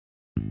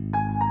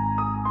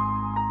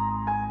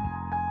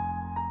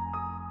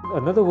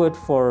Another word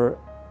for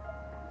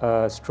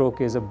stroke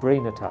is a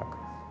brain attack.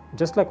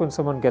 Just like when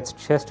someone gets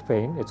chest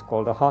pain, it's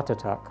called a heart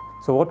attack.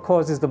 So what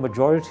causes the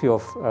majority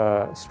of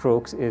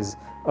strokes is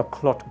a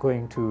clot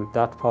going to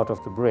that part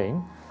of the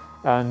brain.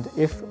 And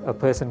if a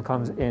person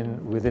comes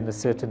in within a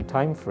certain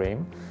time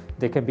frame,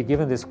 they can be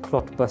given this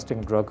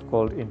clot-busting drug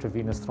called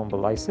intravenous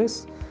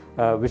thrombolysis,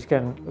 which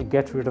can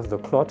get rid of the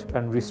clot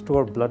and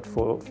restore blood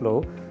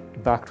flow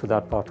back to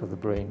that part of the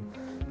brain.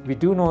 We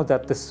do know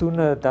that the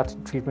sooner that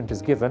treatment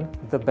is given,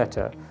 the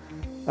better.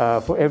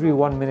 For every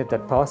 1 minute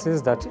that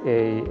passes that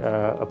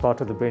a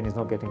part of the brain is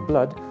not getting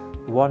blood,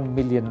 1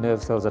 million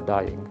nerve cells are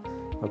dying.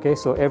 Okay,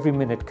 so every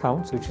minute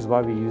counts, which is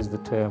why we use the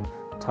term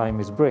time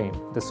is brain.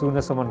 The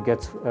sooner someone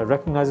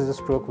recognizes a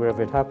stroke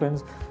wherever it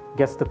happens,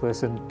 gets the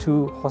person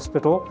to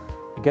hospital,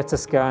 gets a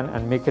scan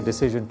and make a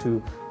decision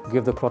to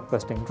give the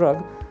clot-busting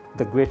drug,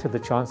 the greater the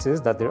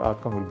chances that their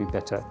outcome will be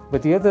better.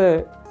 But the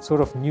other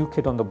sort of new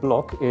kid on the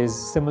block is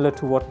similar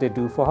to what they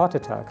do for heart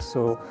attacks.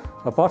 So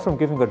apart from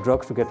giving a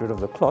drug to get rid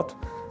of the clot,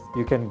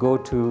 you can go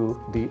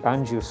to the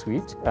angio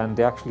suite and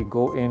they actually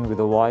go in with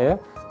a wire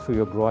through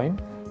your groin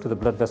to the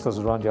blood vessels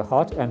around your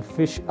heart and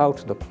fish out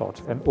the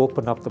clot and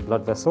open up the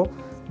blood vessel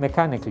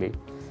mechanically.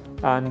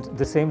 And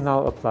the same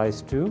now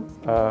applies to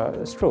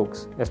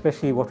strokes,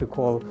 especially what we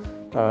call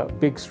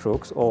big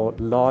strokes or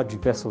large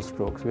vessel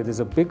strokes, where there's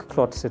a big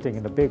clot sitting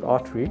in a big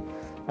artery,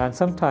 and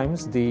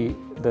sometimes the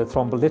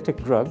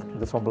thrombolytic drug,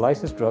 the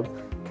thrombolysis drug,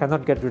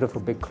 cannot get rid of a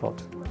big clot.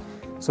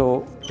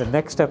 So the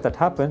next step that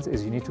happens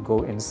is you need to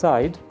go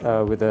inside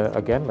with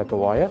again like a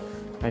wire,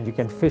 and you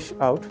can fish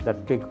out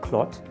that big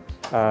clot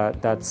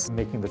that's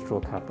making the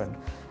stroke happen.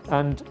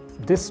 And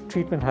this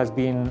treatment has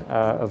been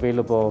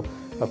available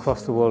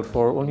across the world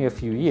for only a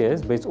few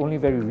years, but it's only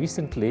very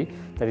recently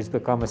that it's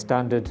become a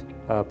standard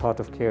part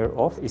of care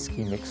of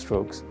ischemic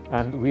strokes.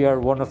 And we are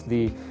one of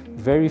the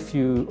very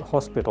few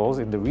hospitals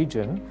in the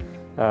region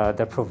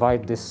that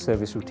provide this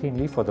service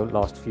routinely for the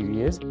last few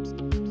years.